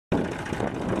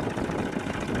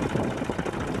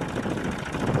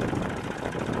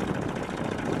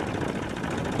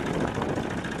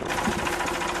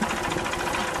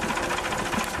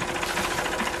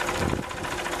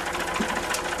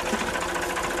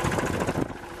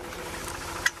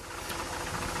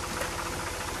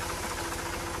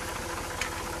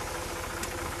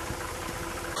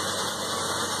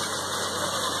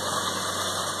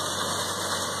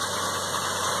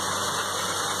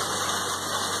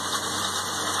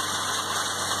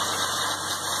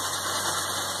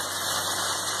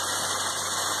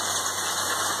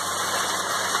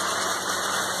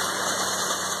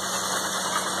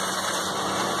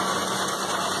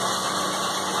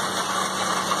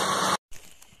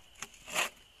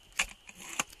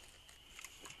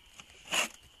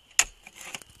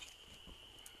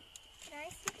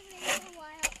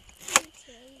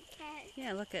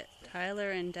Yeah, look at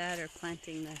Tyler and Dad are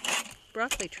planting the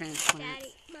broccoli transplants.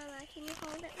 Daddy, Mama, can you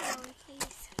hold it down,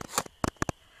 please?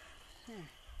 There.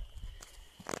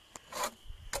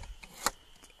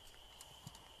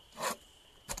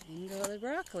 And go the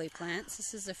broccoli plants.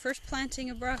 This is the first planting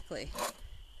of broccoli.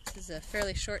 This is a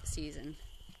fairly short season.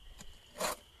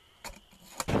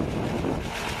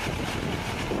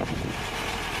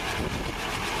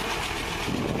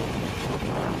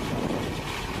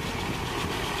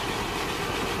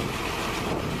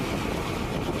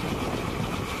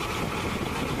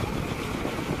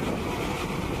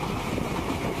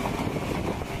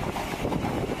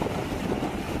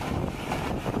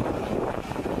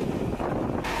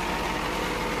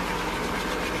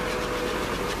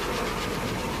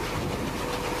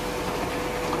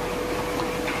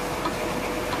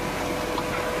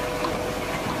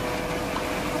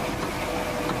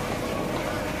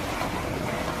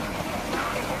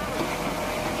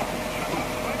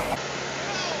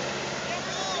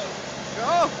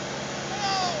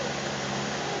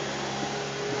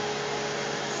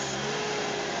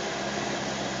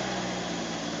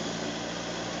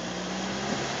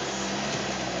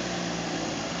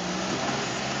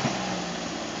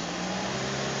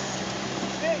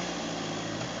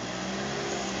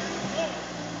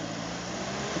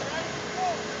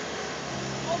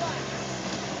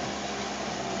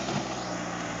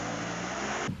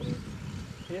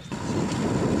 Yes.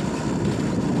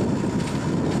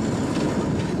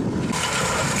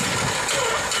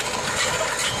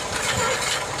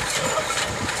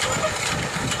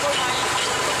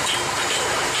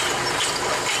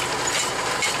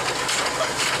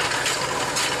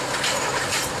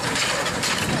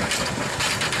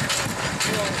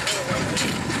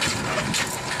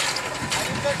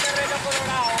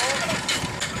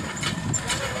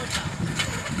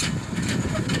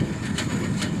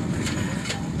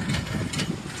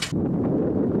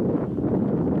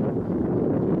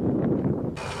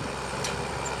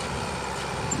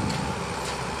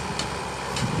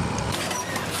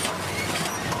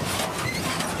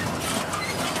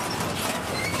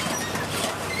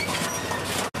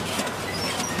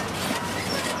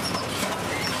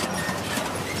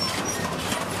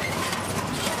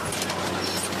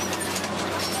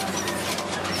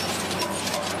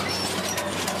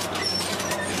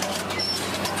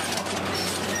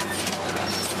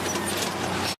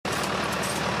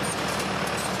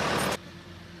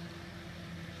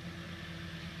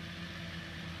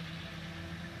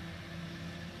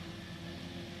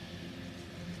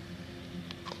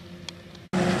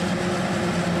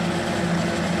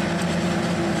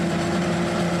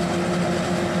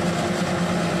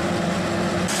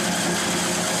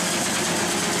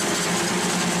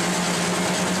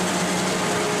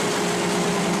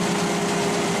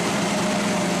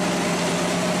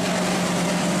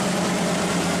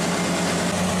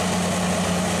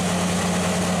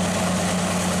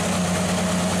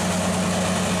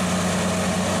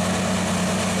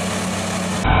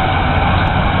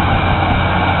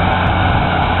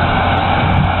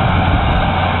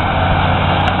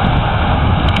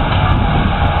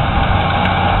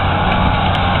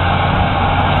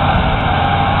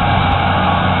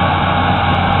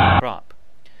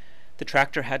 The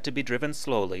tractor had to be driven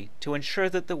slowly to ensure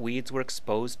that the weeds were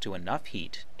exposed to enough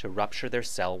heat to rupture their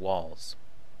cell walls.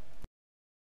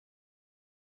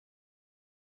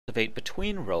 Cultivate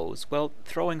between rows while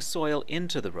throwing soil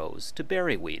into the rows to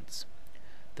bury weeds.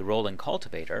 The rolling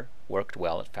cultivator worked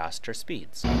well at faster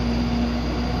speeds.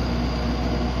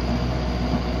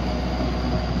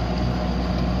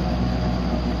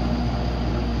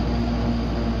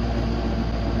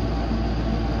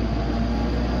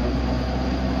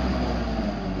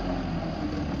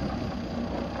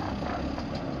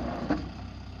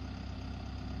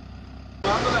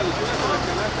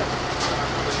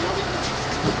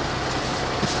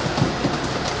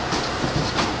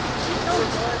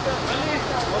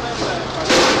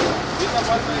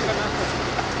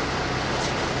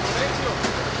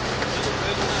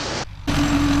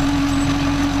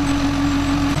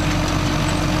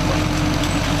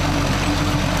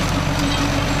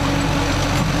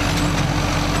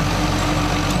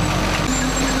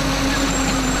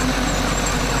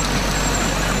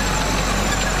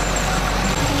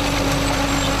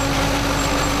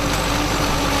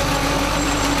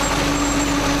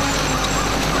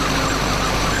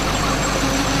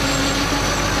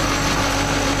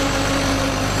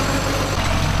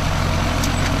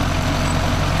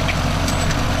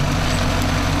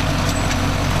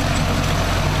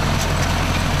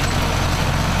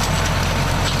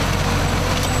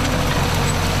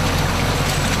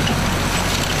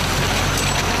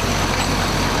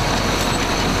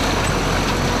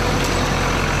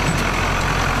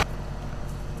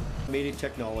 automated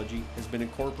technology has been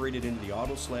incorporated into the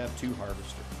AutoSlab 2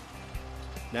 harvester.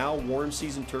 Now warm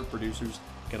season turf producers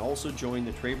can also join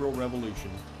the Trabro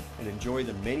revolution and enjoy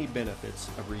the many benefits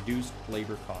of reduced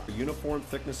labor cost. A uniform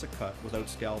thickness of cut without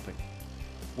scalping.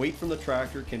 Weight from the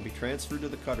tractor can be transferred to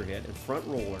the cutter head and front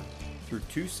roller through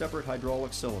 2 separate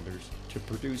hydraulic cylinders to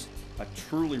produce a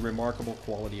truly remarkable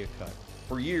quality of cut.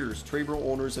 For years, Trabro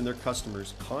owners and their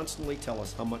customers constantly tell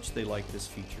us how much they like this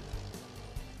feature.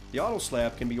 The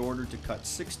AutoSlab can be ordered to cut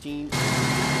 16